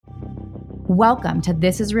Welcome to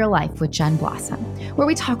This Is Real Life with Jen Blossom, where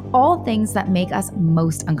we talk all things that make us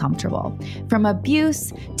most uncomfortable. From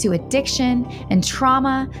abuse to addiction and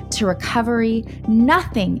trauma to recovery,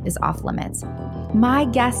 nothing is off limits. My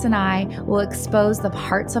guests and I will expose the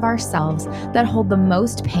parts of ourselves that hold the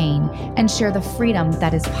most pain and share the freedom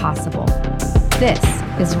that is possible. This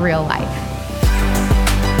is real life.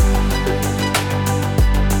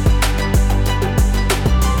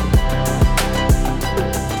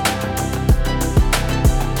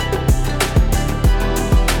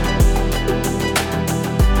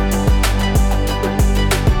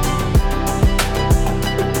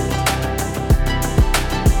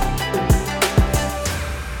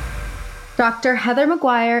 Dr. Heather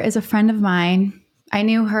McGuire is a friend of mine. I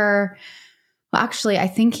knew her. Well, actually, I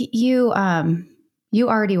think you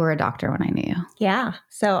already were a doctor when I knew you. Yeah.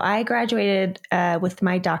 So I graduated with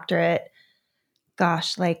my doctorate,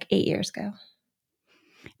 like 8 years ago.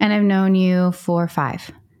 And I've known you for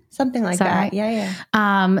 5. Something like that. Right?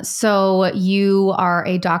 Yeah. So you are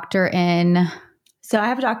a doctor in? So I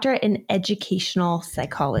have a doctorate in educational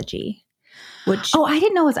psychology. I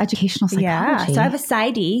didn't know it was educational psychology. Yeah. So I have a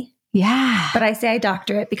PsyD. Yeah. But I say I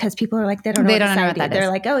doctorate because people are like, they don't know what that is. They're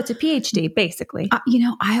like, oh, it's a PhD, basically.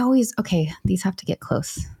 These have to get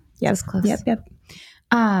close. Yep. Just close. Yep.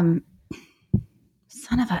 Son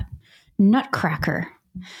of a nutcracker.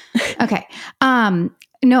 Okay.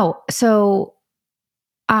 No. So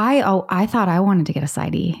I thought I wanted to get a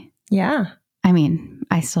PsyD. Yeah. I mean,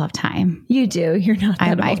 I still have time. You do. You're not that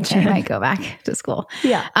old. I might go back to school.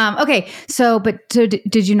 Yeah. Okay. So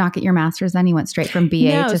did you not get your master's then? You went straight from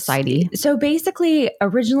BA to PsyD? So basically,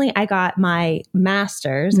 originally I got my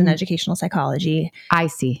master's in educational psychology. I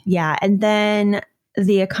see. Yeah. And then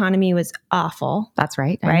the economy was awful. That's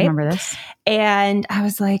right. I remember this. And I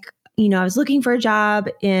was like, I was looking for a job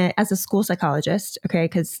as a school psychologist,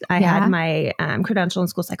 because I had my credential in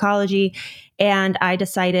school psychology, and I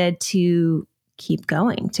decided to keep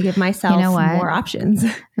going to give myself more options.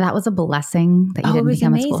 That was a blessing that you didn't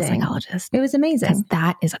become a school psychologist. It was amazing. Because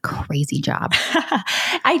that is a crazy job.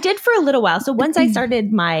 I did for a little while. So once I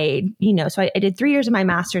started my, so I did 3 years of my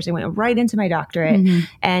master's. I went right into my doctorate,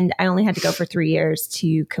 and I only had to go for 3 years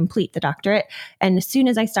to complete the doctorate. And as soon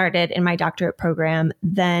as I started in my doctorate program,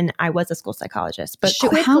 then I was a school psychologist. But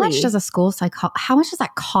how much does how much does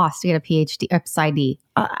that cost to get a PhD or PsyD?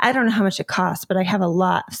 I don't know how much it costs, but I have a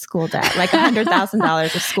lot of school debt, like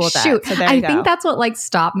 $100,000 of school debt. Shoot, so I think that's what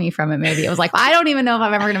stopped me from it. Maybe it was like, I don't even know if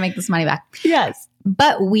I'm ever going to make this money back. Yes.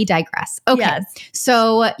 But we digress. Okay. Yes.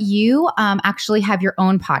 So you actually have your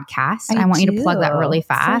own podcast. I want you to plug that really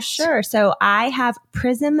fast. For sure. So I have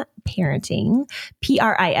Prism Parenting,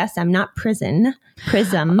 PRISM, not prison,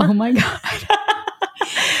 Prism. Oh my God.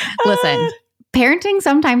 Listen. Parenting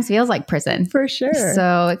sometimes feels like prison. For sure.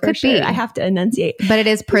 So it could be. I have to enunciate. But it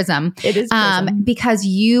is Prism. It is Prism. Because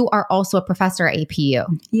you are also a professor at APU.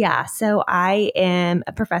 Yeah. So I am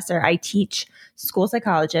a professor. I teach school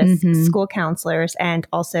psychologists, school counselors, and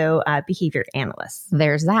also behavior analysts.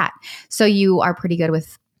 There's that. So you are pretty good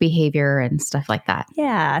with behavior and stuff like that.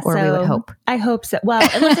 Yeah. Or we would hope. I hope so. Well,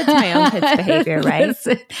 unless it's my own kids' behavior, right?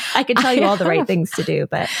 Listen, I can tell you all the right things to do,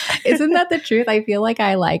 but isn't that the truth? I feel like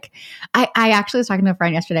I actually was talking to a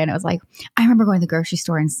friend yesterday, and it was like, I remember going to the grocery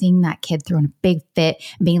store and seeing that kid throwing a big fit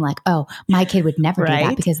and being like, oh, my kid would never do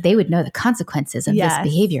that because they would know the consequences of this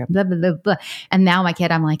behavior, blah, blah, blah, blah. And now my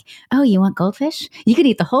kid, I'm like, oh, you want goldfish? You could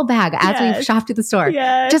eat the whole bag as we shop to the store.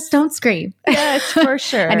 Yes. Just don't scream. Yes, for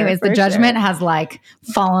sure. Anyways, the judgment has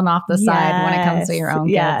fallen off the side when it comes to your own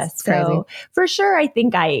kids. It's crazy. So for sure, I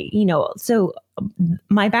think so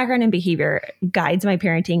my background in behavior guides my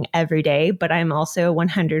parenting every day, but I'm also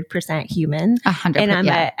 100% human. 100%. And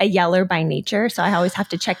I'm a yeller by nature. So I always have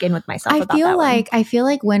to check in with myself about that. I feel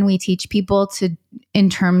like when we teach people in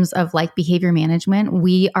terms of behavior management,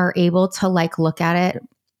 we are able to look at it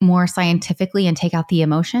more scientifically and take out the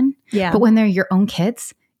emotion. Yeah. But when they're your own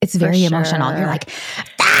kids, it's very emotional. You're like,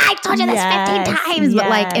 I told you this 15 times.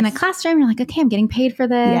 But in a classroom, you're like, okay, I'm getting paid for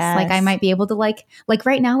this. Yes. I might be able to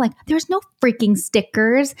right now, there's no freaking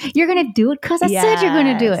stickers. You're going to do it because I said you're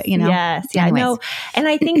going to do it, Yes. Yeah. No. And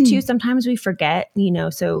I think too, sometimes we forget,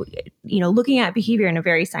 so, looking at behavior in a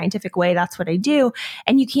very scientific way, that's what I do.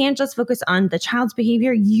 And you can't just focus on the child's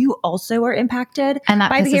behavior. You also are impacted. And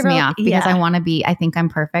that pisses me off because I think I'm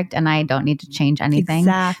perfect and I don't need to change anything.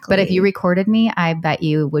 Exactly. But if you recorded me, I bet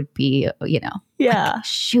you would be, Yeah. Like,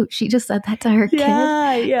 shoot, she just said that to her kid.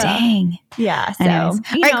 Yeah. Dang. Yeah. So, Anyways.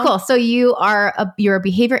 All right, cool. So you're a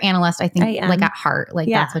behavior analyst, I think, like at heart, like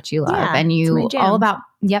that's what you love. Yeah, and you it's my jam. all about,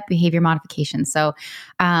 behavior modification. So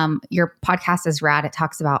your podcast is rad. It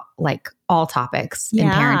talks about like all topics in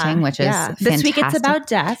parenting, which is fantastic. This week it's about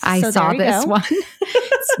death. I saw this one.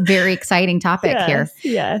 It's a very exciting topic here.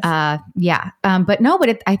 Yes. I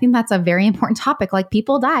think that's a very important topic. Like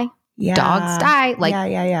people die. Yeah. Dogs die. Like,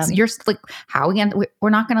 so you're like, how we gonna, we're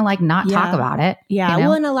not going to like not talk about it. Yeah. You know?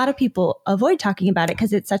 Well, and a lot of people avoid talking about it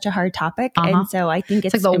because it's such a hard topic. And so I think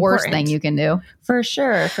it's like the worst thing you can do. For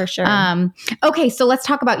sure. Okay. So let's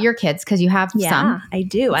talk about your kids because you have some. I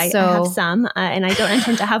do. I have some and I don't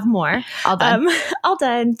intend to have more. All done. All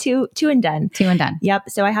done. Two and done. 2 and done. Yep.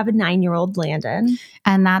 So I have a 9-year-old Landon.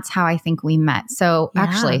 And that's how I think we met. So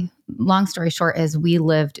actually, long story short is we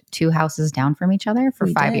lived 2 houses down from each other for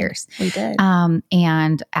 5 years. We did.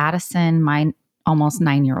 And Addison, my almost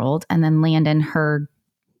 9-year-old, and then Landon, her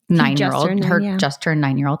 9-year-old, just turned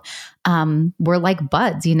 9-year-old, were like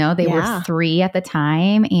buds, they were 3 at the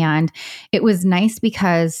time. And it was nice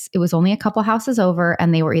because it was only a couple houses over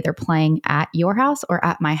and they were either playing at your house or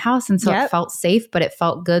at my house. And so it felt safe, but it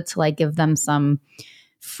felt good to like give them some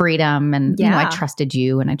freedom. And, I trusted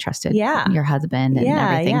you and I trusted your husband and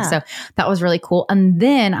everything. Yeah. So that was really cool. And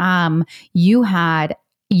then you had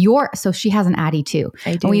so she has an Addie too.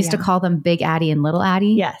 I do, and we used to call them Big Addie and Little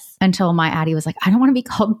Addie. Yes. Until my Addie was like, I don't want to be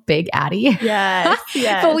called Big Addie. Yes.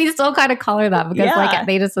 But we still kind of call her that because like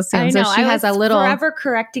they just assume. So she has a little forever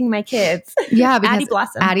correcting my kids. Yeah. Because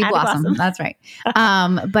Addie Blossom. That's right.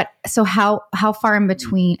 But so how far in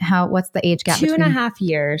between, what's the age gap? 2.5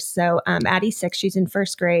 years. So Addie's 6, she's in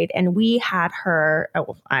 1st grade and we had her.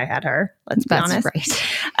 Oh, I had her. Let's be honest.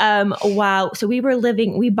 Right. So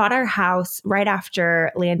we bought our house right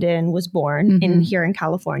after Landon was born here in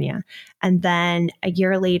California. And then a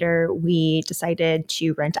year later, we decided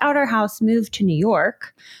to rent out our house, move to New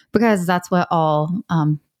York. Because that's what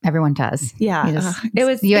everyone does. Yeah.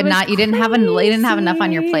 You didn't have enough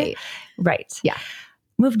on your plate. Right. Yeah.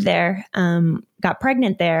 Moved there, got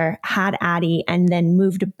pregnant there, had Addie, and then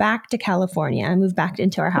moved back to California. I moved back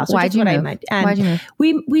into our house. Why'd you move? Why'd you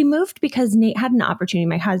move? We moved because Nate had an opportunity,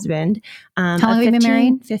 my husband. How long have you been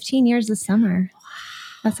married? 15 years this summer.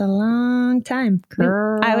 That's a long time.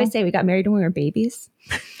 Girl. I always say we got married when we were babies.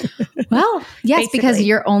 Well, yes, basically. Because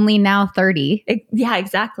you're only now 30. Yeah,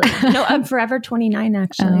 exactly. No, I'm forever 29,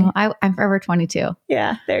 actually. I'm forever 22.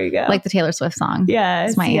 Yeah, there you go. Like the Taylor Swift song. Yeah.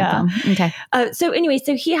 It's my anthem. Okay. So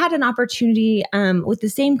he had an opportunity with the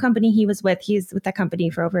same company he was with. He's with that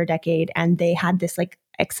company for over a decade. And they had this like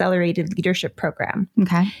accelerated leadership program.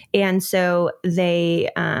 Okay. And so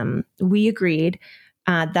we agreed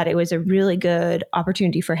that it was a really good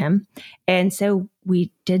opportunity for him. And so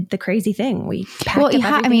we did the crazy thing. We packed up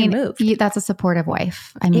everything and moved. That's a supportive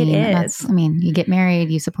wife. It is. You get married,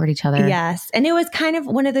 you support each other. Yes. And it was kind of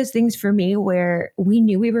one of those things for me where we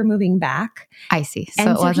knew we were moving back. I see.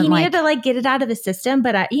 So it wasn't he needed to like get it out of the system.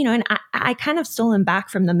 But I kind of stole him back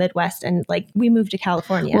from the Midwest and like we moved to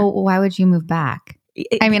California. Well, why would you move back?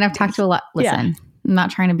 I've talked to a lot. Listen, I'm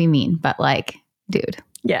not trying to be mean, but like, dude,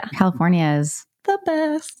 California is the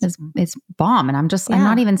best. It's bomb. And I'm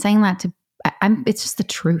not even saying that it's just the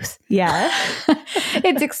truth. Yeah.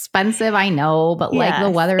 It's expensive. I know, but like the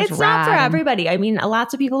weather's it's not for everybody.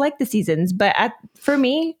 Lots of people like the seasons, but for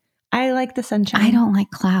me, I like the sunshine. I don't like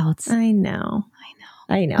clouds. I know.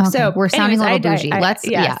 Okay, so we're sounding a little bougie.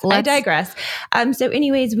 I digress. So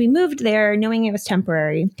anyways, we moved there knowing it was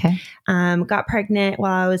temporary. Okay. Got pregnant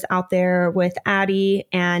while I was out there with Addie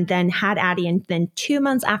and then had Addie. And then 2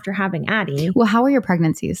 months after having Addie. Well, how were your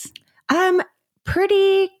pregnancies?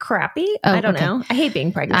 Pretty crappy. I don't know. I hate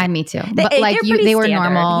being pregnant. Me too. But they were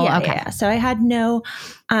normal. Yeah, okay. Yeah. So I had no,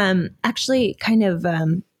 actually kind of a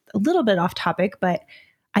little bit off topic, but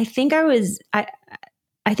I think I was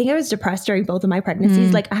depressed during both of my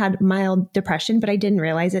pregnancies. Like I had mild depression, but I didn't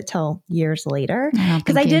realize it till years later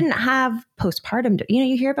because I didn't have postpartum.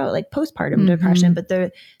 You hear about like postpartum depression, but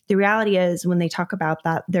the reality is when they talk about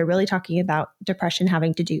that, they're really talking about depression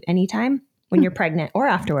having to do anytime when you're pregnant or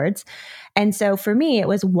afterwards. And so for me, it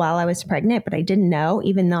was while I was pregnant, but I didn't know,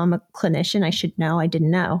 even though I'm a clinician, I should know. I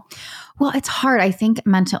didn't know. Well, it's hard. I think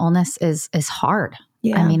mental illness is hard.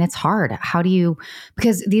 Yeah. It's hard. How do you,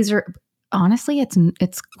 because these are, honestly,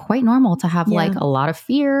 it's quite normal to have like a lot of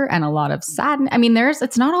fear and a lot of sadness.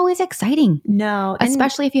 It's not always exciting. No.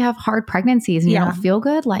 Especially if you have hard pregnancies and you don't feel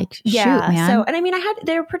good. Like, shoot, man. So, and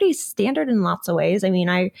they were pretty standard in lots of ways.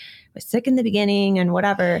 I was sick in the beginning and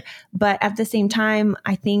whatever, but at the same time,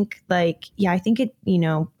 I think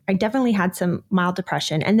I I definitely had some mild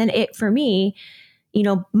depression. And then for me,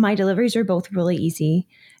 my deliveries were both really easy.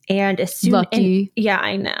 And as soon Lucky. yeah,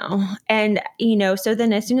 I know. And, so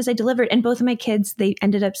then as soon as I delivered, and both of my kids, they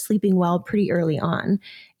ended up sleeping well pretty early on.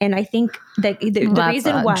 And I think that the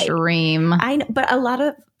reason why dream. I know, but a lot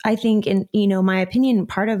of, I think, in, my opinion,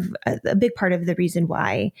 a big part of the reason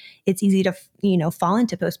why it's easy to, fall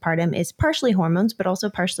into postpartum is partially hormones, but also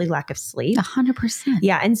partially lack of sleep. 100%.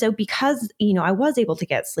 Yeah. And so because, I was able to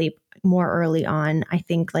get sleep more early on, I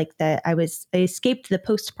think like that I escaped the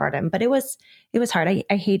postpartum, but it was hard.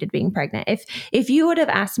 I hated being pregnant. If you would have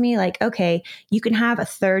asked me like, okay, you can have a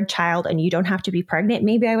third child and you don't have to be pregnant,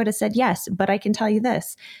 maybe I would have said yes. But I can tell you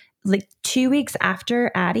this, like 2 weeks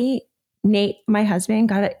after Addie, Nate, my husband,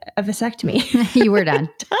 got a vasectomy. You were done.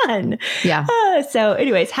 Done. Yeah. So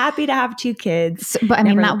anyways, happy to have 2 kids. So, but I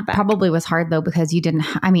mean, that probably was hard though, because you didn't,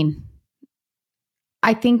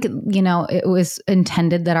 I think, it was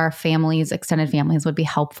intended that our extended families would be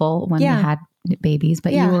helpful when we had babies,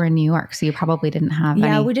 but you were in New York, so you probably didn't have any.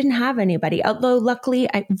 Yeah, we didn't have anybody. Although luckily,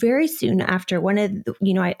 very soon after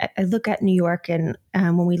I look at New York, and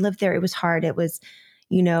when we lived there, it was hard. It was,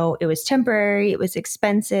 it was temporary, it was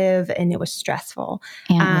expensive, and it was stressful.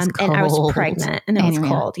 And, it was cold. And I was pregnant, and it was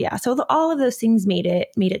cold. Yeah. So all of those things made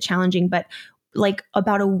it challenging. But like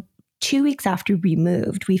about 2 weeks after we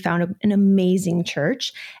moved, we found an amazing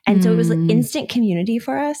church. And so it was like instant community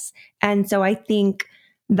for us. And so I think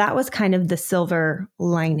that was kind of the silver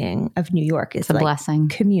lining of New York, is it's a blessing.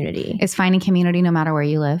 Community. It's finding community no matter where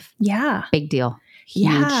you live. Yeah. Big deal. Huge.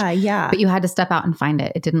 Yeah. But you had to step out and find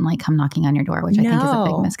it. It didn't like come knocking on your door, which I think is a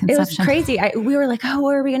big misconception. It was crazy. We were like, oh,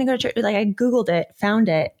 where are we going to go to church? Like I Googled it, found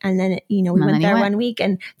it. And then, we went there one week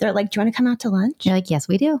and they're like, do you want to come out to lunch? You're like, yes,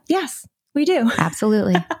 we do. Yes, we do.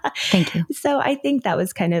 Absolutely. Thank you. So I think that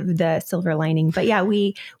was kind of the silver lining. But yeah,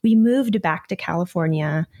 we moved back to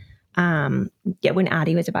California when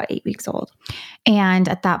Addie was about 8 weeks old. And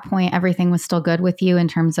at that point, everything was still good with you in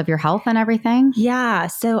terms of your health and everything? Yeah.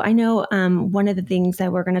 So I know one of the things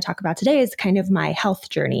that we're going to talk about today is kind of my health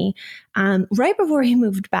journey. Right before we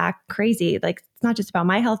moved back, crazy, like it's not just about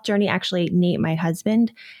my health journey. Actually, Nate, my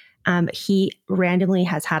husband, he randomly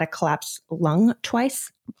has had a collapsed lung twice.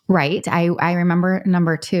 Right. I remember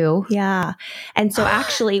number 2. Yeah. And so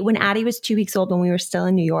actually when Addie was 2 weeks old, when we were still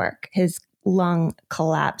in New York, his lung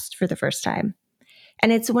collapsed for the first time.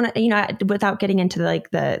 And it's without getting into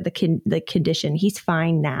the condition, he's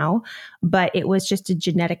fine now, but it was just a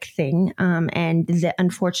genetic thing.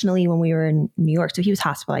 Unfortunately, when we were in New York, so he was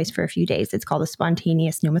hospitalized for a few days. It's called a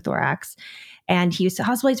spontaneous pneumothorax. And he was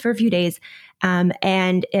hospitalized for a few days. And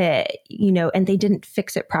they didn't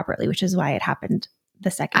fix it properly, which is why it happened the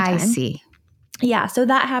second time. I see. Yeah. So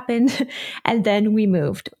that happened. And then we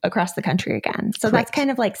moved across the country again. So that's kind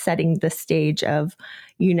of like setting the stage of,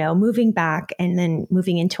 moving back and then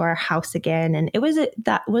moving into our house again. And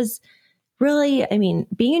that was really,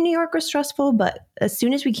 being in New York was stressful, but as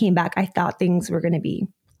soon as we came back, I thought things were going to be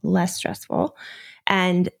less stressful.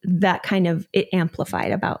 And that kind of, it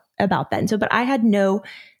amplified about then. So, but I had no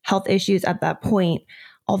health issues at that point.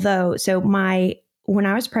 Although, when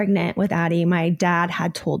I was pregnant with Addie, my dad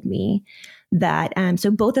had told me that,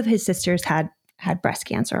 so both of his sisters had breast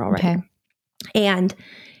cancer already. Okay. And,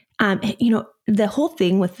 the whole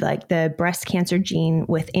thing with like the breast cancer gene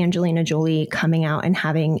with Angelina Jolie coming out and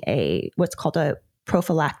having what's called a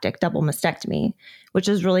prophylactic double mastectomy, which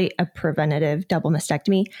is really a preventative double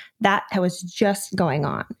mastectomy, that was just going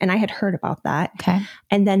on. And I had heard about that. Okay.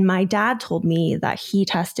 And then my dad told me that he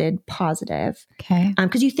tested positive. Okay.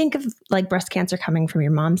 Because you think of like breast cancer coming from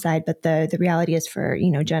your mom's side, but the reality is for,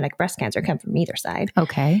 genetic breast cancer come from either side.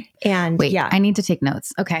 Okay. And wait, I need to take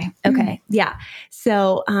notes. Okay. Okay. Yeah.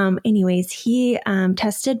 So anyways, he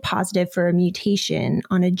tested positive for a mutation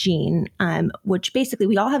on a gene, which basically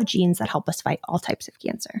we all have genes that help us fight all types of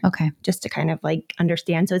cancer. Okay. Just to kind of like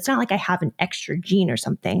understand. So it's not like I have an extra gene or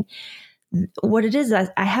something. What it is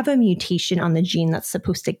I have a mutation on the gene that's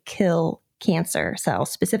supposed to kill cancer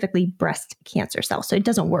cells, specifically breast cancer cells. So it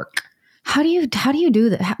doesn't work. How do you do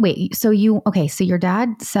that? Wait, so your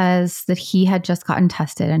dad says that he had just gotten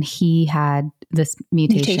tested and he had this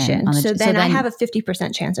mutation. On the so then I have a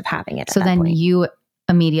 50% chance of having it. So then you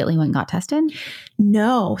immediately went and got tested?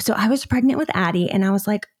 No. So I was pregnant with Addie and I was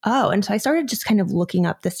like, oh, and so I started just kind of looking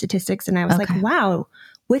up the statistics and I was like, wow,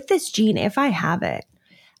 with this gene, if I have it,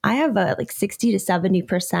 I have a 60 to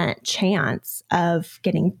 70% chance of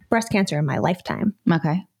getting breast cancer in my lifetime.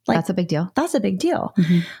 Okay. That's a big deal. That's a big deal.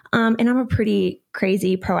 Mm-hmm. And I'm a pretty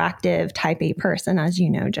crazy, proactive type A person, as you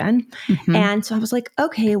know, Jen. Mm-hmm. And so I was like,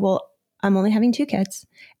 okay, well, I'm only having 2 kids.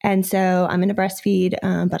 And so I'm going to breastfeed,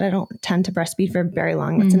 but I don't tend to breastfeed for very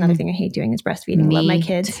long. That's another thing I hate doing is breastfeeding. Love my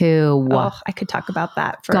kids. Too. Oh, I could talk about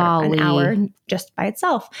that for an hour just by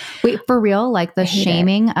itself. Wait, for real? Like the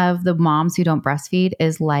shaming of the moms who don't breastfeed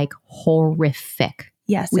is like horrific.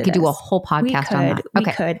 Yes, we could do a whole podcast on that. We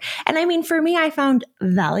could. And I mean, for me, I found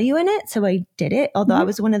value in it. So I did it. Although I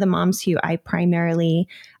was one of the moms who I primarily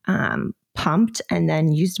pumped and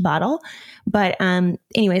then used bottle. But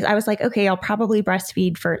anyways, I was like, okay, I'll probably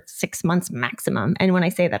breastfeed for 6 months maximum. And when I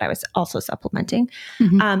say that, I was also supplementing.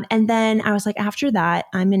 And then I was like, after that,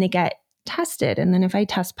 I'm going to get tested. And then if I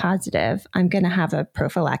test positive, I'm going to have a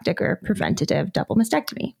prophylactic or preventative double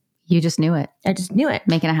mastectomy. You just knew it. I just knew it.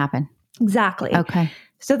 Making it happen. Exactly. Okay.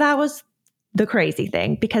 So that was the crazy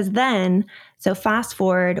thing because then, so fast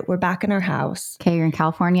forward, we're back in our house. Okay. You're in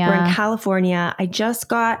California. We're in California. I just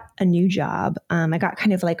got a new job. I got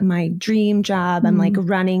kind of like my dream job. I'm like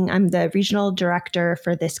I'm the regional director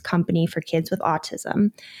for this company for kids with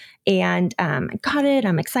autism. And I got it.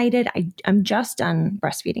 I'm excited. I'm just done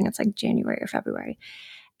breastfeeding. It's like January or February.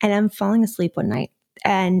 And I'm falling asleep one night.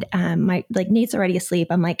 And Nate's already asleep.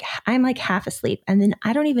 I'm like half asleep. And then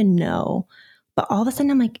I don't even know. But all of a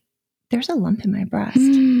sudden I'm like, there's a lump in my breast.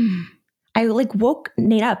 I like woke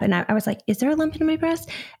Nate up and I was like, is there a lump in my breast?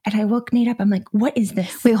 And I woke Nate up. I'm like, what is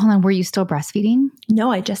this? Wait, hold on. Were you still breastfeeding?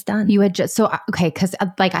 No, I just done. You had just, so, okay. Cause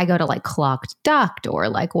like I go to like clogged duct or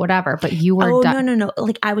like whatever, but you were done. No.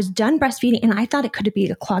 Like I was done breastfeeding and I thought it could be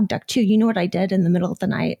a clogged duct too. You know what I did in the middle of the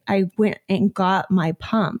night? I went and got my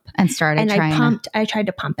pump and started and trying. I tried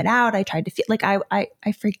to pump it out. I tried to feel like I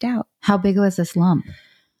freaked out. How big was this lump?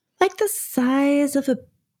 Like the size of a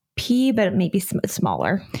pea, but maybe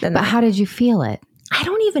smaller than that. But how did you feel it? I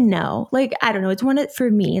don't even know. Like, I don't know. It's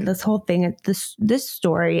for me, this whole thing, this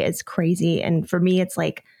story is crazy. And for me, it's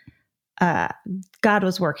like, God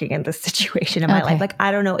was working in this situation in my life. Like,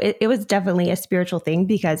 I don't know. It was definitely a spiritual thing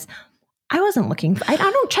because I wasn't looking I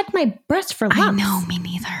don't check my breast for lumps. I know, me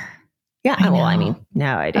neither. Yeah. I mean,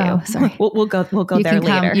 no, I do. Oh, sorry. We'll go there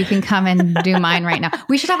later. You can come and do mine right now.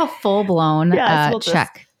 We should have a full blown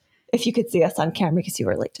check. If you could see us on camera because you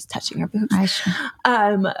were like just touching our boobs. I should.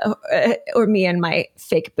 Or me and my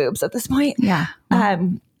fake boobs at this point. Yeah.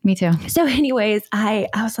 Me too. So anyways, I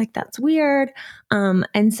was like, that's weird.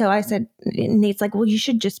 And so I said, Nate's like, well, you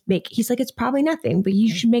should just he's like, it's probably nothing, but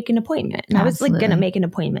you should make an appointment. And I was like going to make an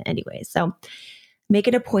appointment anyway. So make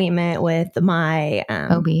an appointment with my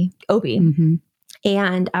OB. Mm-hmm.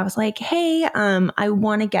 And I was like, hey, I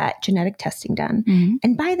want to get genetic testing done. Mm-hmm.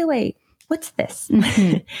 And by the way, what's this?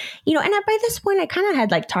 Mm-hmm. And by this point, I kind of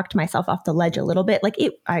had like talked myself off the ledge a little bit. Like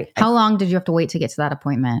how long did you have to wait to get to that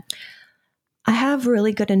appointment? I have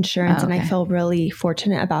really good insurance and I feel really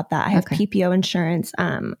fortunate about that. I have PPO insurance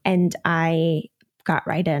and I got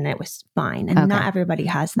right in. It was fine. And not everybody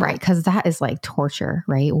has that. Right. Because that is like torture,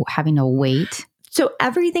 right? Having to wait. So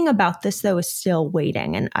everything about this though is still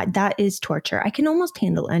waiting. And that is torture. I can almost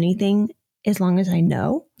handle anything as long as I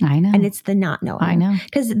know. And it's the not knowing. I know.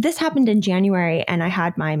 Because this happened in January and I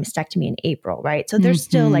had my mastectomy in April, right? So there's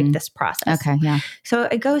still like this process. Okay, yeah. So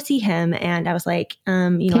I go see him and I was like, I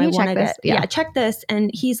want to check this. And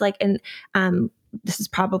he's like, this is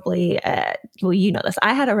probably, you know this.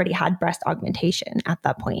 I had already had breast augmentation at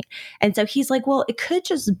that point. And so he's like, well, it could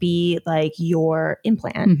just be like your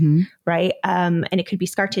implant, right? And it could be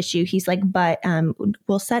scar tissue. He's like, but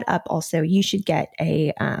we'll set up also, you should get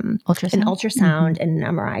an ultrasound and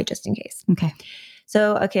an MRI just in case. Okay.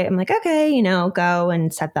 So, I'm like, go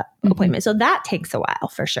and set that appointment. So that takes a while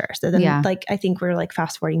for sure. So then I think we're like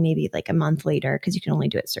fast forwarding maybe like a month later because you can only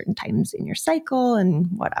do it certain times in your cycle and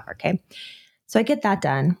whatever. Okay. So I get that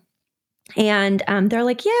done and they're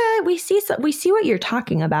like, yeah, we see what you're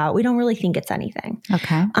talking about. We don't really think it's anything.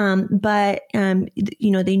 Okay. But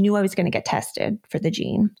they knew I was going to get tested for the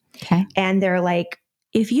gene. Okay. And they're like,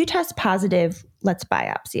 if you test positive, let's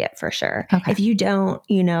biopsy it for sure. Okay. If you don't,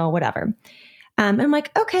 whatever. I'm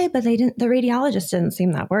like, okay, but the radiologist didn't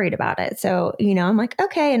seem that worried about it. So, I'm like,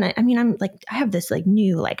 okay. And I'm like, I have this like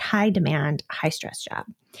new, like high demand, high stress job.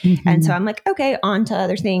 And so I'm like, okay, on to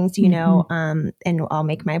other things, and I'll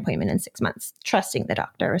make my appointment in 6 months, trusting the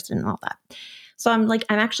doctors and all that. So I'm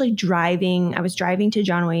actually driving. I was driving to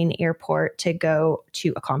John Wayne Airport to go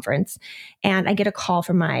to a conference and I get a call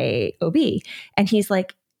from my OB and he's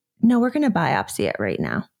like, no, we're going to biopsy it right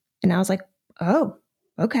now. And I was like, oh,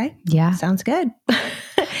 okay. Yeah. Sounds good.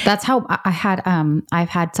 That's how I've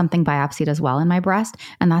had something biopsied as well in my breast.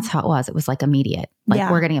 And that's how it was. It was like immediate.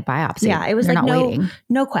 We're getting a biopsy. Yeah. It was You're like, not waiting.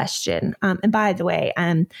 No question. And by the way,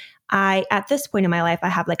 at this point in my life, I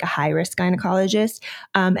have like a high risk gynecologist,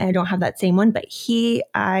 and I don't have that same one, but he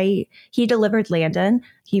delivered Landon.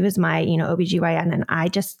 He was my, OBGYN, and I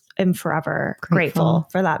just am forever grateful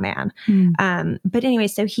for that man. But anyway,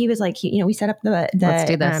 so he was like, we set up the Let's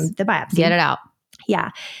do this. The biopsy. Get it out.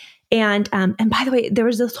 Yeah. And by the way, there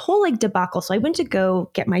was this whole like debacle. So I went to go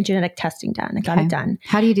get my genetic testing done. I got it done.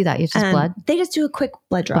 How do you do that? You just blood? They just do a quick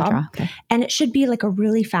blood draw. Okay. And it should be like a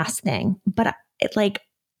really fast thing. But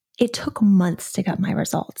it took months to get my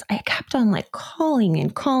results. I kept on like calling,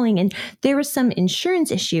 and there was some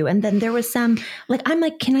insurance issue. And then there was some like, I'm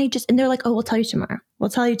like, can I just, and they're like, oh, we'll tell you tomorrow.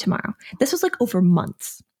 This was like over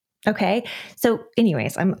months. Okay. So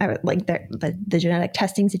anyways, I like the genetic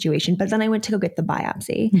testing situation, but then I went to go get the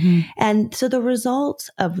biopsy. And so the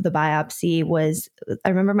result of the biopsy was, I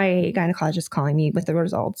remember my gynecologist calling me with the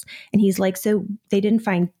results, and he's like, so they didn't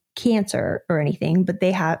find cancer or anything, but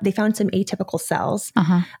they found some atypical cells.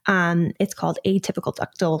 It's called atypical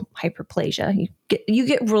ductal hyperplasia. You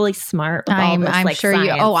get really smart with all this, I'm like, sure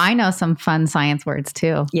science. I know some fun science words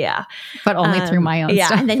too. Yeah. But only through my own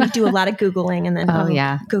stuff. And then you do a lot of Googling, and then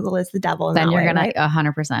Google is the devil. Then you're going to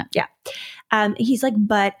 100%. Yeah. He's like,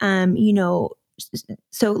 but,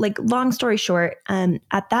 so like long story short,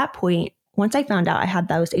 at that point, once I found out I had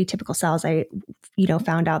those atypical cells, I,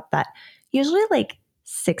 found out that usually like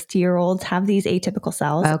 60-year-olds have these atypical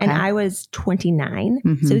cells, and I was 29.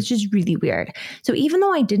 So it's just really weird. So even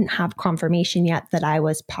though I didn't have confirmation yet that I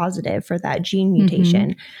was positive for that gene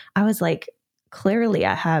mutation, I was like, clearly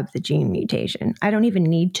I have the gene mutation. I don't even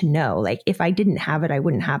need to know. Like if I didn't have it, I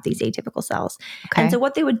wouldn't have these atypical cells. And so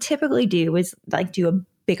what they would typically do is like do a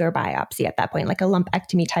bigger biopsy at that point, like a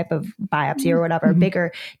lumpectomy type of biopsy or whatever,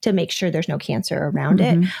 bigger, to make sure there's no cancer around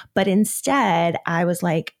it. But instead I was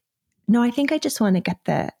like, no, I think I just want to get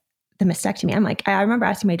the mastectomy. I'm like, I remember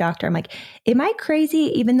asking my doctor, I'm like, am I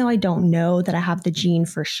crazy? Even though I don't know that I have the gene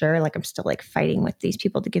for sure, like I'm still like fighting with these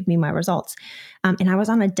people to give me my results. And I was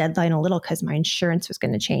on a deadline a little because my insurance was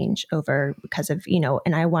going to change over because of,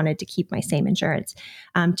 and I wanted to keep my same insurance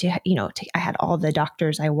I had all the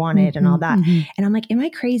doctors I wanted and all that. And I'm like, am I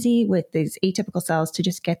crazy with these atypical cells to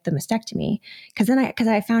just get the mastectomy? Because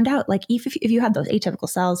I found out like if you had those atypical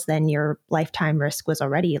cells, then your lifetime risk was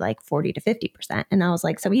already like 40 to 50%. And I was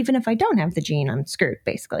like, so even if I don't have the gene, I'm screwed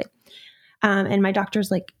basically. And my doctor's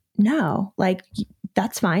like, no, like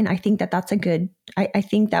that's fine. I think that's a good, I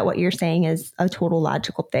think that what you're saying is a total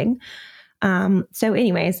logical thing. So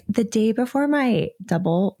anyways, the day before my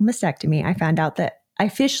double mastectomy, I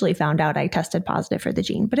officially found out I tested positive for the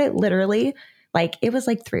gene, but it literally it was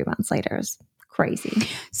like 3 months later. It was crazy.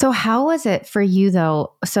 So how was it for you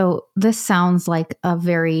though? So this sounds like a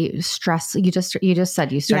very stressful, you just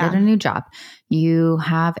said you started a new job. You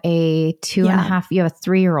have a 2.5, you have a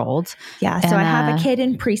 3-year-old. Yeah. So I have a kid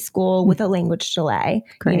in preschool with a language delay,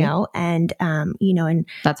 great. And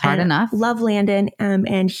that's hard enough. Love Landon.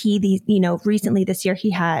 And he, recently this year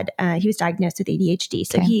he was diagnosed with ADHD.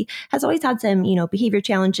 So he has always had some, behavior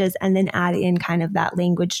challenges, and then add in kind of that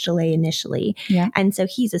language delay initially. Yeah. And so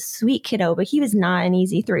he's a sweet kiddo, but he was not an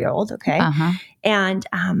easy 3-year-old. Okay. And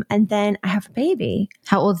then I have a baby.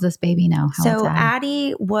 How old is this baby now? So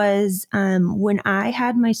Addie was, when I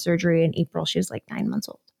had my surgery in April, she was like 9 months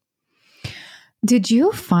old. Did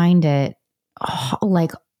you find it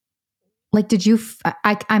did you,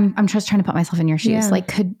 I'm just trying to put myself in your shoes. Yeah.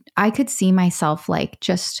 I could see myself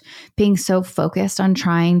just being so focused on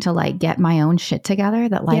trying to get my own shit together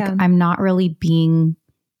that I'm not really being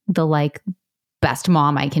the best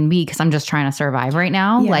mom I can be because I'm just trying to survive right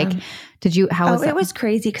now. Yeah. How was it? It was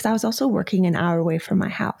crazy because I was also working an hour away from my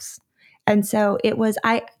house. And so it was,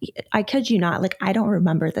 I kid you not, I don't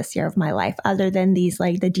remember this year of my life other than these,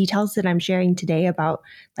 the details that I'm sharing today about,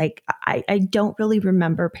 I don't really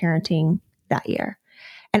remember parenting that year.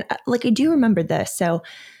 And I do remember this. So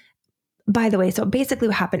by the way, so basically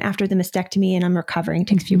what happened after the mastectomy, and I'm recovering,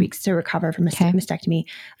 takes a few weeks to recover from mastectomy.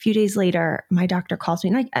 A few days later, my doctor calls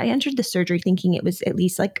me, and I entered the surgery thinking it was at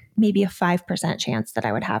least maybe a 5% chance that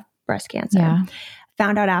I would have breast cancer. Yeah.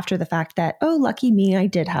 Found out after the fact that, oh, lucky me, I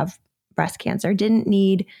did have breast cancer. I didn't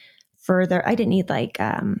need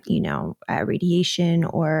radiation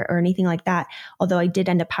or anything like that. Although I did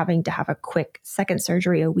end up having to have a quick second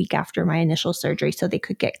surgery a week after my initial surgery so they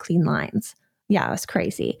could get clean lines. Yeah, it was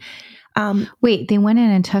crazy. Wait, they went in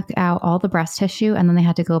and took out all the breast tissue and then they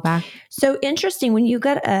had to go back? So interesting. When you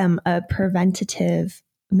get a preventative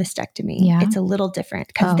mastectomy, it's a little different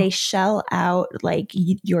because they shell out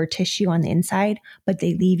your tissue on the inside, but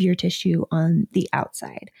they leave your tissue on the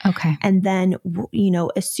outside. Okay. And then,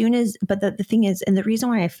 as soon as, but the thing is, and the reason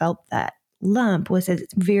why I felt that lump was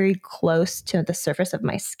very close to the surface of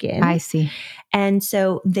my skin. I see. And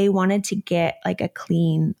so they wanted to get like a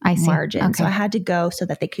clean margin. Okay. So I had to go so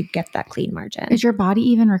that they could get that clean margin. Is your body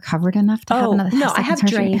even recovered enough to have another? No, I have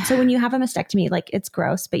drains. So when you have a mastectomy, like it's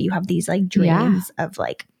gross, but you have these like drains of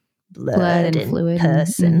like blood and fluid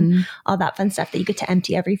pus and all that fun stuff that you get to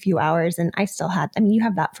empty every few hours. And I still had, I mean, you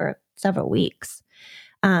have that for several weeks.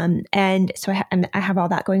 And so I have all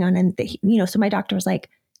that going on. And, so my doctor was like,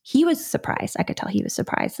 he was surprised. I could tell he was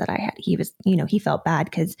surprised that he was, he felt bad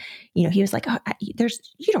because, he was like,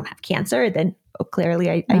 you don't have cancer. Then clearly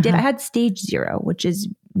I did. I had stage 0, which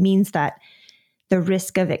means that the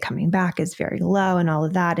risk of it coming back is very low and all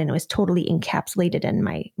of that. And it was totally encapsulated in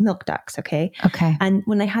my milk ducts. Okay. And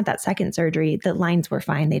when I had that second surgery, the lines were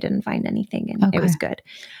fine. They didn't find anything and it was good.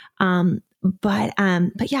 But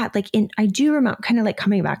yeah, like I do remember kind of like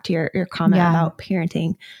coming back to your comment about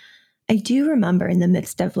parenting. I do remember in the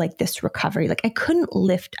midst of like this recovery, like I couldn't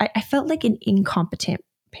lift, I felt like an incompetent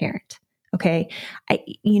parent. Okay.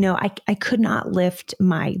 I could not lift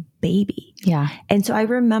my baby. Yeah. And so I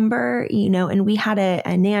remember, and we had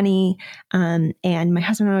a nanny, and my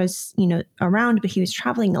husband was, around, but he was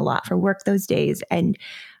traveling a lot for work those days. And,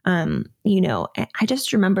 I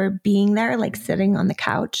just remember being there, like sitting on the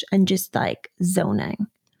couch and just like zoning.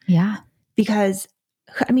 Yeah. Because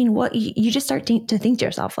I mean, what you just start to think to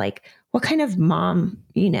yourself, like, what kind of mom,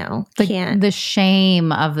 can't. The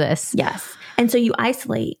shame of this. Yes. And so you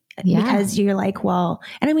isolate. Because you're like, well,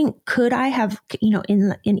 and I mean, could I have,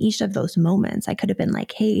 in each of those moments, I could have been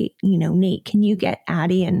like, hey, Nate, can you get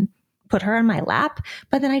Addie and put her on my lap?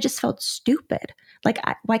 But then I just felt stupid. Like,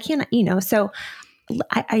 why can't I, so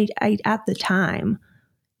I at the time,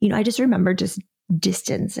 I just remember just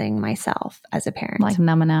distancing myself as a parent. Like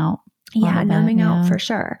numbing out. Yeah, numbing out for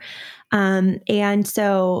sure. And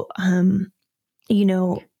so,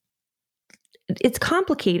 it's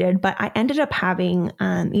complicated, but I ended up having,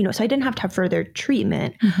 so I didn't have to have further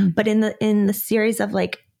treatment, but in the series of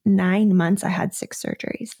like 9 months, I had 6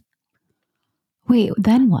 surgeries. Wait,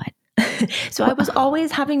 then what? So I was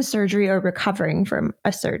always having surgery or recovering from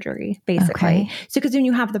a surgery, basically. Okay. So because when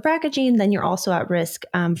you have the BRCA gene, then you're also at risk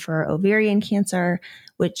for ovarian cancer,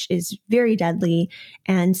 which is very deadly.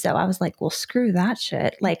 And so I was like, well, screw that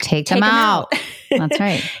shit. Like, take them out. That's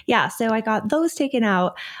right. Yeah. So I got those taken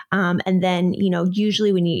out. And then,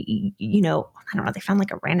 usually when I don't know, they found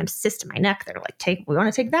like a random cyst in my neck. They're like, we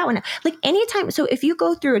want to take that one out. Like anytime. So if you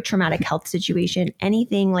go through a traumatic health situation,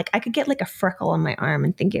 anything, like I could get like a freckle on my arm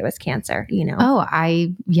and think it was cancer, Oh,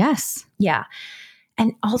 yes. Yeah.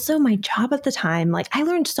 And also my job at the time, like I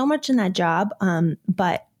learned so much in that job.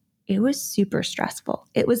 But it was super stressful.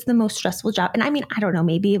 It was the most stressful job. And I mean, I don't know,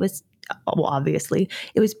 maybe it was, well, obviously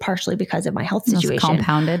it was partially because of my health situation. It was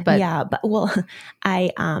compounded, but yeah, but well,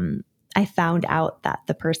 I found out that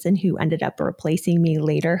the person who ended up replacing me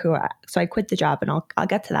later, so I quit the job, and I'll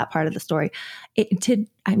get to that part of the story.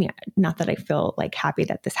 I mean, not that I feel like happy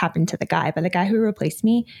that this happened to the guy, but the guy who replaced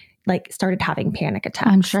me like started having panic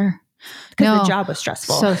attacks. I'm sure. Because the job was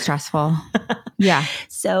stressful. So stressful. Yeah.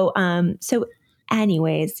 So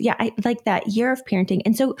anyways, yeah, I like that year of parenting.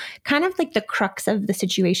 And so kind of like the crux of the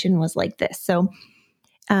situation was like this. So,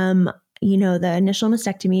 the initial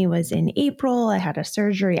mastectomy was in April. I had a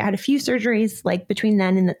surgery. I had a few surgeries like between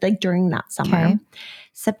then and like during that summer. Okay.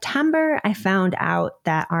 September, I found out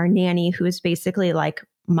that our nanny, who is basically like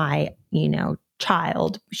my,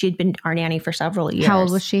 child, she had been our nanny for several years. How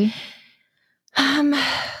old was she?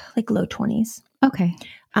 Like low 20s. Okay.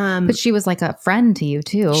 But she was like a friend to you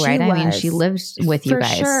too, right? I mean, she lived with you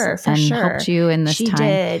guys and helped you in this time. She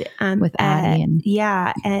did with Addie. And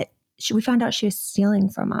we found out she was stealing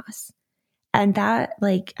from us. And that,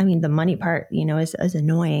 like, I mean, the money part, is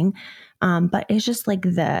annoying. But it's just like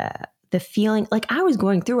the feeling, like I was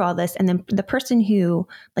going through all this, and then the person who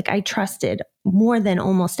like I trusted more than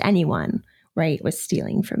almost anyone, right, was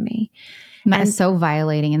stealing from me. That is so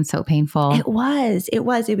violating and so painful. It was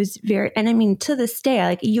very, and I mean, to this day,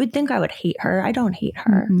 like you would think I would hate her. I don't hate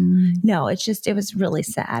her. Mm-hmm. No, it was really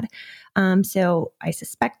sad. So I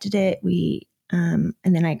suspected it. And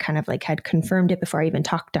then I kind of like had confirmed it before I even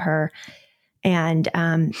talked to her. And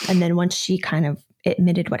then once she kind of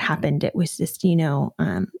admitted what happened, it was just,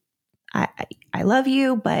 I love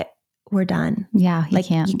you, but we're done. Yeah. You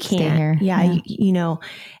can't stay here. Yeah.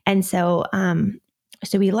 And so,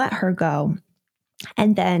 so we let her go.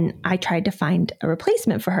 And then I tried to find a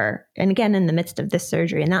replacement for her. And again, in the midst of this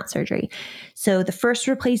surgery and that surgery. So the first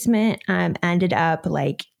replacement ended up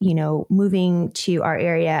like, moving to our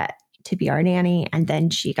area to be our nanny. And then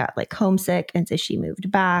she got like homesick. And so she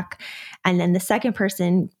moved back. And then the second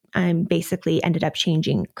person I'm basically ended up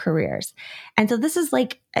changing careers. And so this is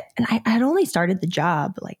like, and I had only started the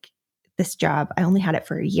job, like this job, I only had it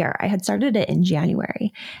for a year. I had started it in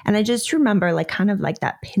January. And I just remember like kind of like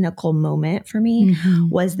that pinnacle moment for me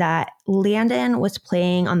was that Landon was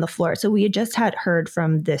playing on the floor. So we had just had heard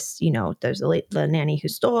from this, there's the nanny who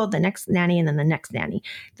stole, the next nanny, and then the next nanny.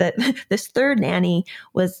 This third nanny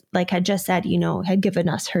was like, had just said, had given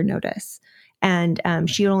us her notice. And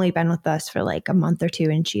she had only been with us for like a month or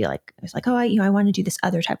two. And she like was like, oh, I want to do this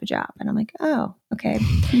other type of job. And I'm like, oh, okay.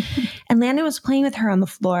 And Landon was playing with her on the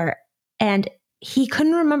floor. And he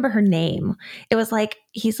couldn't remember her name. It was like,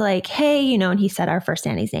 he's like, hey, and he said our first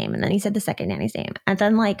nanny's name. And then he said the second nanny's name. And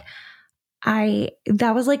then like,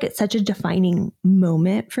 that was like such a defining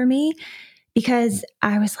moment for me because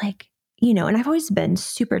I was like, and I've always been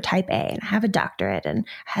super type A and I have a doctorate and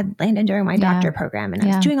had Landon during my doctorate program and I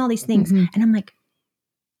was doing all these things. And I'm like,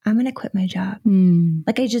 I'm going to quit my job.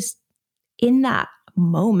 Like in that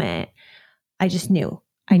moment, I just knew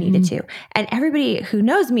I needed to. And everybody who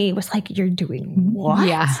knows me was like, you're doing what?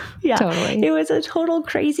 Yeah, totally. It was a total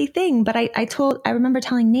crazy thing. But I remember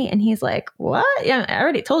telling Nate and he's like, what? Yeah, I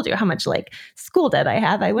already told you how much like school debt I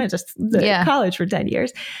have. I went to college for 10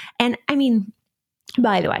 years. And I mean,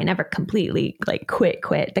 by the way, I never completely like quit.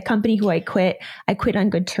 The company who I quit on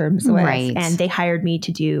good terms with, and they hired me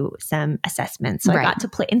to do some assessments. So I got to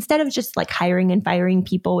play instead of just like hiring and firing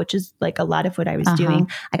people, which is like a lot of what I was doing.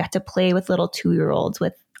 I got to play with little 2-year-olds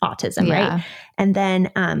with autism, right? And then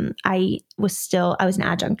I was an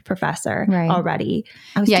adjunct professor already.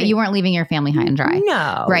 You weren't leaving your family high and dry.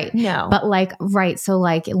 No. Right. No. But so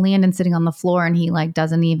like Landon sitting on the floor and he like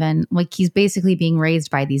doesn't even like he's basically being raised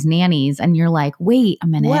by these nannies and you're like, wait a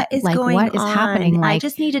minute. What is going on? Happening? Like, I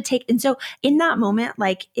just need to take, and so in that moment,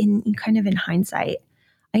 like in hindsight,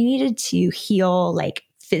 I needed to heal like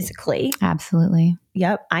physically. Absolutely.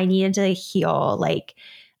 Yep. I needed to heal like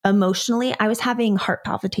emotionally. I was having heart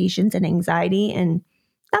palpitations and anxiety, and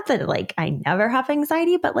not that like I never have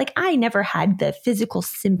anxiety, but like I never had the physical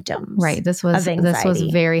symptoms. Right. This was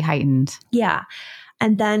very heightened. Yeah.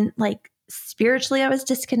 And then like spiritually I was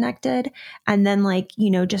disconnected. And then like,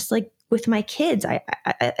 just like with my kids, I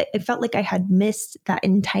felt like I had missed that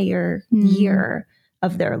entire year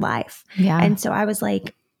of their life. Yeah. And so I was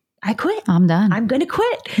like, I quit. I'm done. I'm going to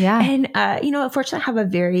quit. Yeah. And, unfortunately I have a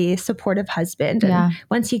very supportive husband. And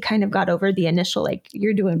once he kind of got over the initial, like,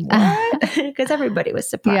 you're doing what? Because everybody was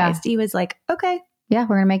surprised. He was like, okay. Yeah,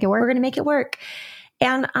 we're going to make it work. We're going to make it work.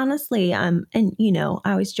 And honestly, I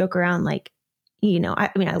always joke around like,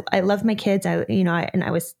 I love my kids. I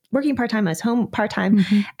was working part-time. I was home part-time.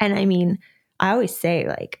 And I mean, I always say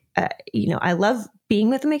like, I love being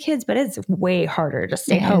with my kids, but it's way harder to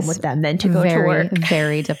stay home with them than to go to work.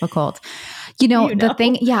 Very difficult.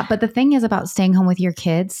 The thing is about staying home with your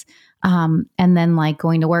kids, and then like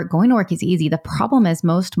going to work is easy. The problem is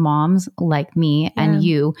most moms like me and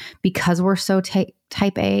you, because we're so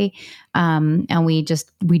type A, and we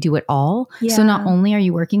do it all. Yeah. So not only are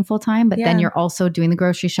you working full time, but then you're also doing the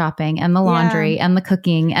grocery shopping and the laundry and the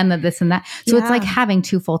cooking and the this and that. So it's like having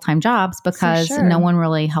 2 full-time jobs because no one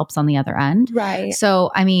really helps on the other end. Right.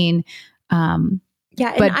 So, I mean,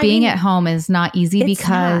 but being at home is not easy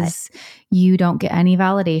because you don't get any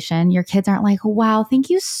validation. Your kids aren't like, wow, thank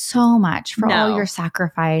you so much for all your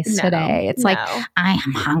sacrifice today. It's like, I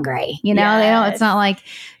am hungry. They don't, it's not like,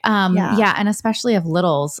 and especially of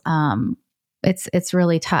littles, it's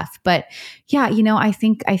really tough. But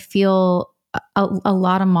I feel a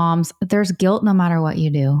lot of moms, there's guilt no matter what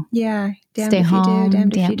you do. Yeah. Damned if you do,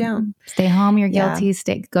 damned if you don't. Stay home, you're guilty.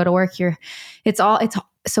 Go to work,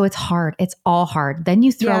 so it's hard. It's all hard. Then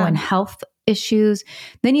you throw in health issues.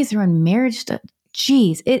 Then you throw in marriage stuff.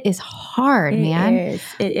 Geez, it is hard, man. It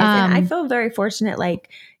is. And I feel very fortunate.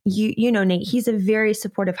 Like Nate, he's a very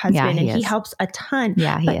supportive husband and he helps a ton.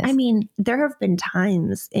 Yeah, he is. I mean, there have been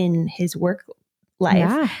times in his work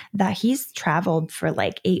life that he's traveled for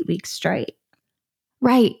like 8 weeks straight.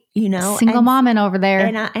 Right. Single mom in over there.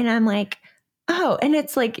 And I'm like, oh, and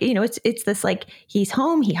it's like, it's this like, he's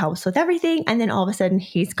home, he helps with everything. And then all of a sudden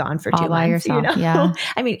he's gone for 2 months. By yourself, yeah.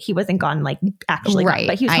 I mean, he wasn't gone like actually, gone,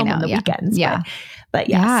 but he was home on the weekends. Yeah. But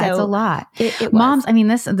so it's a lot. It Moms, I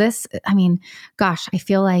mean, gosh, I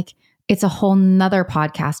feel like it's a whole nother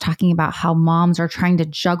podcast talking about how moms are trying to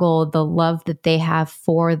juggle the love that they have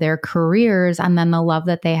for their careers and then the love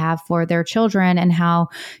that they have for their children, and how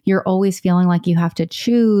you're always feeling like you have to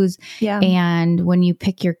choose. Yeah. And when you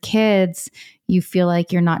pick your kids, you feel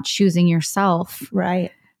like you're not choosing yourself.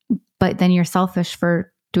 Right. But then you're selfish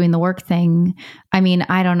for doing the work thing. I mean,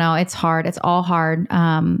 I don't know. It's hard. It's all hard.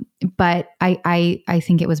 But I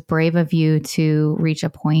think it was brave of you to reach a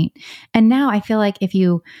point. And now I feel like if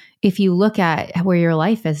you look at where your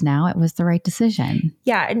life is now, it was the right decision.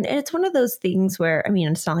 Yeah. And it's one of those things where, I mean,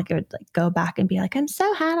 it's not like I would like go back and be like, I'm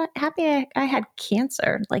so happy I had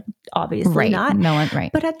cancer. Like, obviously not. No one,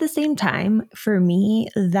 right. But at the same time, for me,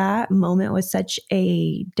 that moment was such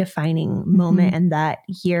a defining moment in that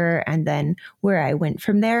year. And then where I went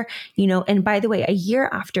from there, and by the way, a year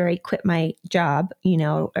after I quit my job,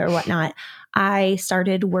 or whatnot, I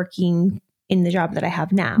started working in the job that I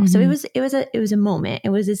have now. So it was a moment, it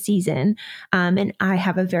was a season. And I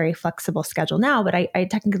have a very flexible schedule now, but I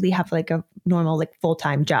technically have like a normal, like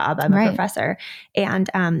full-time job. I'm a professor. And,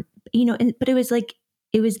 but it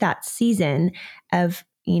was that season of,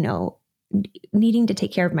 needing to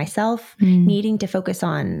take care of myself, needing to focus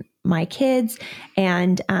on my kids.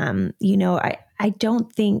 And, I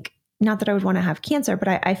don't think, not that I would want to have cancer, but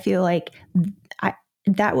I feel like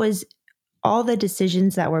that was all the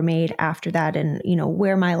decisions that were made after that, and,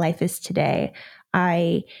 where my life is today.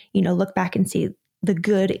 I, look back and see the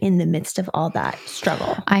good in the midst of all that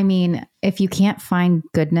struggle. I mean, if you can't find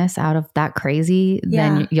goodness out of that crazy,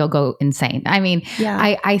 then you'll go insane. I mean,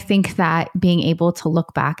 I think that being able to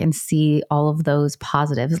look back and see all of those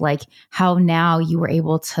positives, like how now you were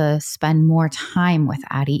able to spend more time with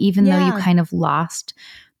Addie, even though you kind of lost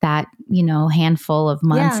that, handful of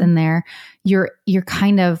months in there, you're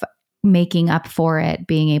kind of making up for it,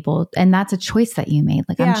 being able, and that's a choice that you made.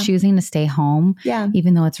 Like, I'm choosing to stay home,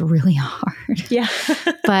 even though it's really hard.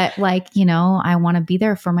 But like, I want to be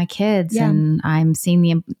there for my kids, and I'm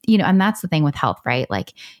seeing and that's the thing with health, right?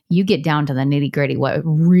 Like, you get down to the nitty gritty, what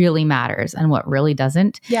really matters and what really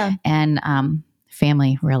doesn't. And,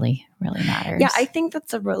 family really, really matters. Yeah, I think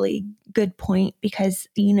that's a really good point because,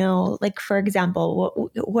 like, for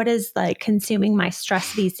example, what is like consuming my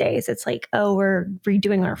stress these days? It's like, oh, we're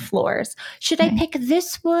redoing our floors. Should I pick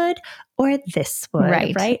this wood or this wood?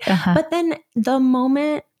 Right. But then the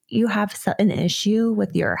moment you have an issue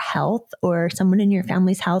with your health or someone in your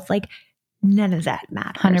family's health, like, none of that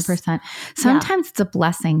matters. 100%. Sometimes it's a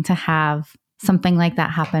blessing to have something like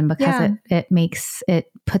that happen because it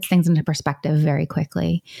puts things into perspective very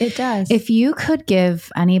quickly. It does. If you could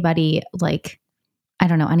give anybody, like, I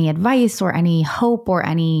don't know, any advice or any hope or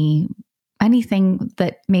anything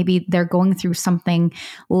that maybe they're going through something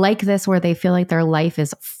like this where they feel like their life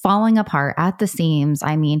is falling apart at the seams.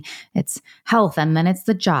 I mean, it's health, and then it's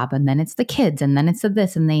the job, and then it's the kids, and then it's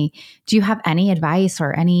this, and do you have any advice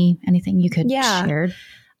or anything you could share?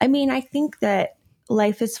 I mean, I think that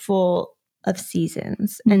life is full of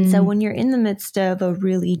seasons. And so when you're in the midst of a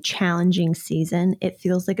really challenging season, it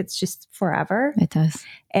feels like it's just forever. It does.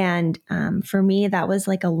 And for me, that was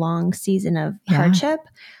like a long season of hardship.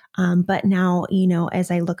 But now, as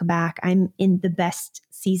I look back, I'm in the best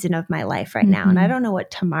season of my life right now. And I don't know what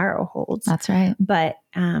tomorrow holds. That's right. But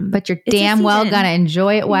you're damn well going to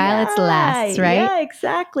enjoy it while it's lasts, right? Yeah,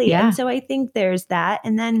 exactly. Yeah. And so I think there's that.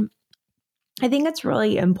 And then I think it's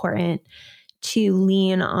really important to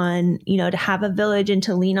lean on, to have a village and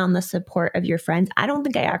to lean on the support of your friends. I don't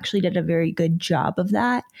think I actually did a very good job of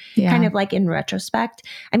that, kind of like in retrospect.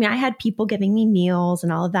 I mean, I had people giving me meals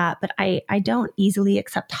and all of that, but I don't easily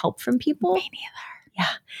accept help from people. Me neither.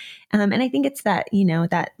 Yeah. And I think it's that,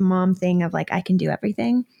 that mom thing of like, I can do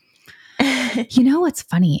everything. What's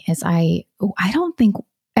funny is I don't think,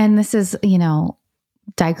 and this is,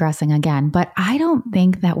 digressing again, but I don't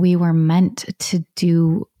think that we were meant to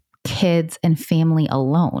do kids and family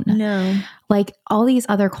alone. No. Like all these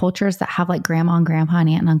other cultures that have like grandma and grandpa and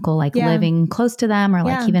aunt and uncle like living close to them or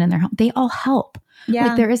like even in their home, they all help. Yeah.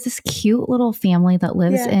 Like there is this cute little family that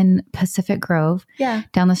lives in Pacific Grove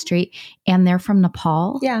down the street, and they're from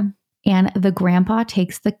Nepal. Yeah. And the grandpa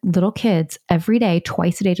takes the little kids every day,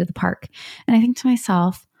 twice a day to the park. And I think to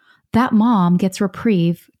myself, that mom gets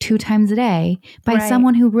reprieve 2 times a day by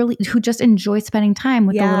someone who just enjoys spending time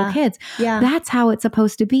with the little kids. Yeah. That's how it's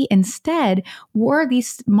supposed to be. Instead,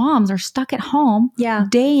 these moms are stuck at home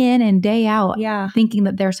day in and day out thinking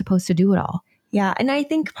that they're supposed to do it all. Yeah. And I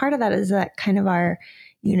think part of that is that kind of our,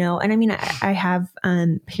 and I mean, I have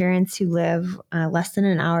parents who live less than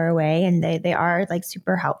an hour away, and they are like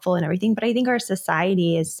super helpful and everything. But I think our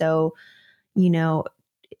society is so,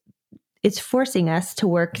 it's forcing us to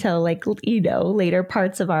work till like, later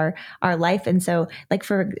parts of our life. And so like,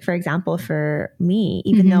 for example, for me,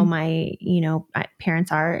 even though my,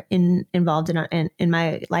 parents are involved in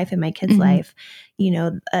my life and my kids' life,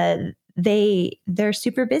 they're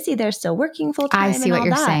super busy. They're still working full time. I see what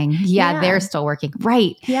you're saying. Yeah, they're still working.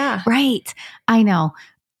 Right. Yeah. Right. I know.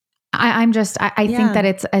 I think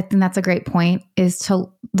that I think that's a great point, is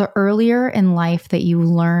to the earlier in life that you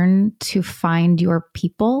learn to find your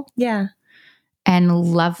people and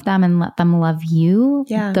love them and let them love you,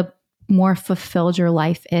 the more fulfilled your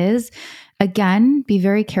life is. Again, be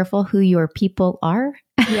very careful who your people are.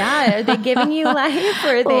 Yeah. Are they giving you life,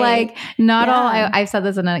 or are they like not all, I've said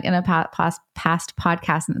this in a past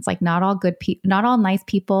podcast, and it's like, not all nice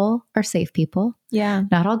people are safe people. Yeah.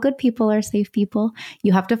 Not all good people are safe people.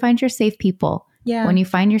 You have to find your safe people. Yeah. When you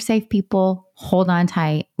find your safe people, hold on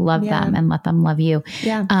tight, love them, and let them love you.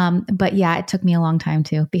 Yeah. But yeah, it took me a long time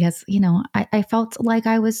too, because, I felt like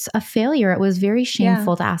I was a failure. It was very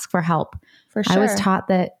shameful to ask for help. For sure. I was taught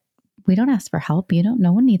that we don't ask for help.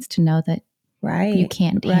 No one needs to know that you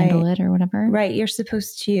can't handle it or whatever. Right. You're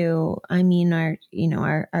supposed to, our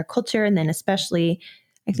culture, and then especially,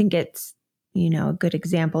 I think it's, a good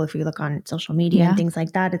example if we look on social media and things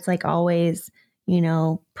like that. It's like always,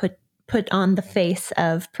 put on the face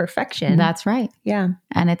of perfection. That's right. Yeah.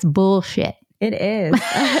 And it's bullshit. It is.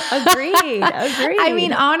 Agreed. I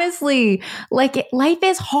mean, honestly, life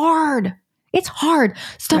is hard. It's hard.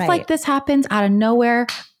 Stuff like this happens out of nowhere.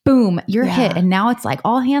 Boom, you're hit. And now it's like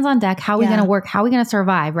all hands on deck. How are we going to work? How are we going to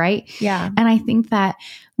survive? Right. Yeah. And I think that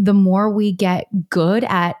the more we get good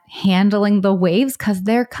at handling the waves, because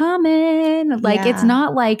they're coming, it's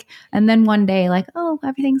not like, and then one day like, oh,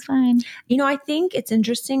 everything's fine. I think it's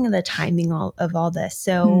interesting the timing of all this.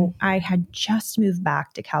 So I had just moved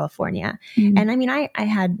back to California, and I mean, I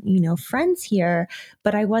had, friends here,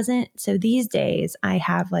 but I wasn't. So these days I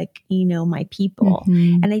have my people.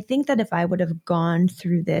 And I think that if I would have gone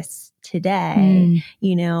through this today,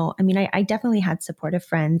 I definitely had supportive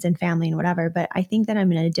friends and family and whatever, but I think that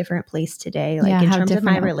I'm in a different place today, in terms of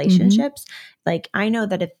my relationships. Like, I know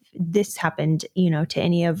that if this happened, to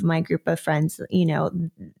any of my group of friends,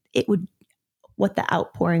 it would, what the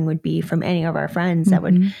outpouring would be from any of our friends that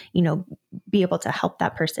would, be able to help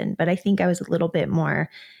that person. But I think I was a little bit more,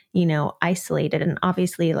 isolated, and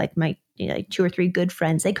obviously my 2 or 3 good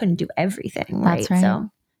friends, they couldn't do everything. Right. That's right. So,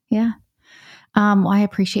 yeah. Well, I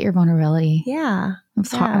appreciate your vulnerability. Yeah.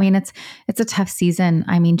 I mean, it's a tough season.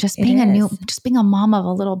 I mean, just being a mom of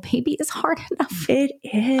a little baby is hard enough. It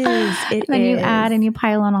is. And then you add and you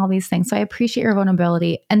pile on all these things. So I appreciate your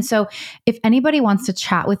vulnerability. And so if anybody wants to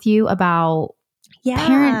chat with you about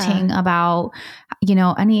parenting, about,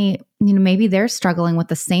 maybe they're struggling with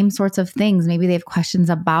the same sorts of things. Maybe they have questions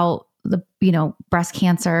about the, breast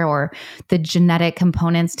cancer or the genetic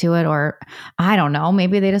components to it, or I don't know,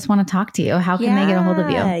 maybe they just want to talk to you. How can they get a hold of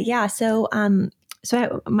you? Yeah. So,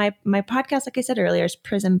 my podcast, like I said earlier, is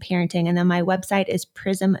Prism Parenting. And then my website is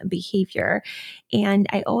Prism Behavior. And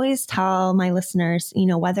I always tell my listeners,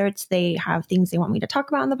 whether it's they have things they want me to talk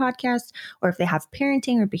about on the podcast, or if they have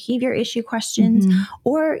parenting or behavior issue questions,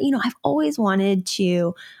 or, I've always wanted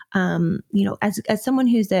to, as someone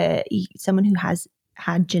who has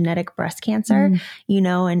had genetic breast cancer,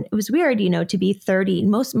 and it was weird, to be 30.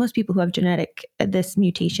 Most people who have this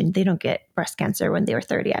mutation, they don't get breast cancer when they were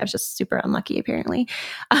 30. I was just super unlucky, apparently.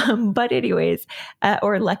 But anyways,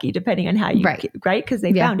 or lucky, depending on how you, right? Because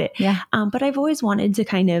they found it. Yeah. But I've always wanted to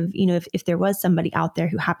kind of, if there was somebody out there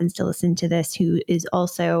who happens to listen to this, who is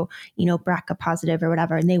also, BRCA positive or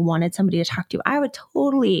whatever, and they wanted somebody to talk to, I would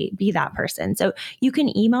totally be that person. So you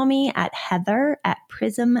can email me at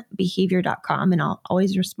heather@prismbehavior.com, and I'll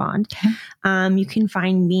always respond. Okay. You can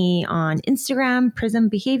find me on Instagram, Prism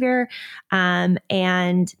Behavior. And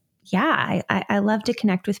yeah, I love to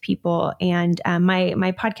connect with people. And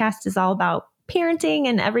my podcast is all about parenting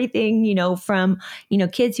and everything, from,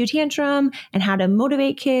 kids who tantrum and how to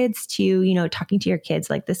motivate kids to, talking to your kids,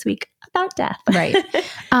 like this week about death. Right.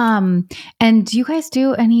 And do you guys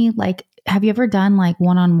do any, have you ever done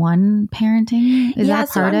one-on-one parenting? Is that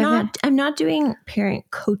part of it? I'm not doing parent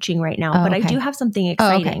coaching right now, but I do have something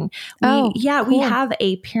exciting. Cool. We have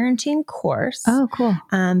a parenting course. Oh, cool.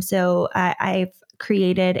 So I've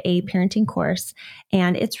created a parenting course,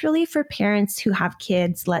 and it's really for parents who have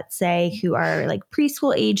kids, let's say, who are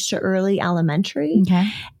preschool age to early elementary.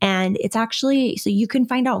 Okay. And it's actually, so you can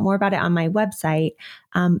find out more about it on my website.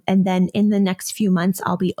 And then in the next few months,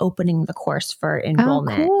 I'll be opening the course for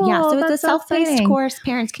enrollment. Oh, cool. Yeah. So That's it's a self-paced course.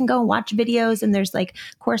 Parents can go and watch videos, and there's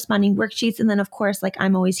corresponding worksheets. And then of course,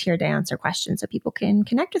 I'm always here to answer questions so people can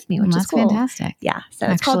connect with me, which is cool. That's fantastic. Yeah. So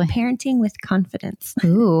it's called Parenting with Confidence.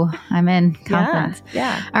 Ooh, I'm in. Confidence.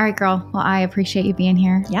 Yeah. All right, girl. Well, I appreciate you being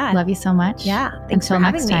here. Yeah. Love you so much. Yeah. Thanks Until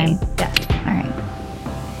for next having time. me. Yeah.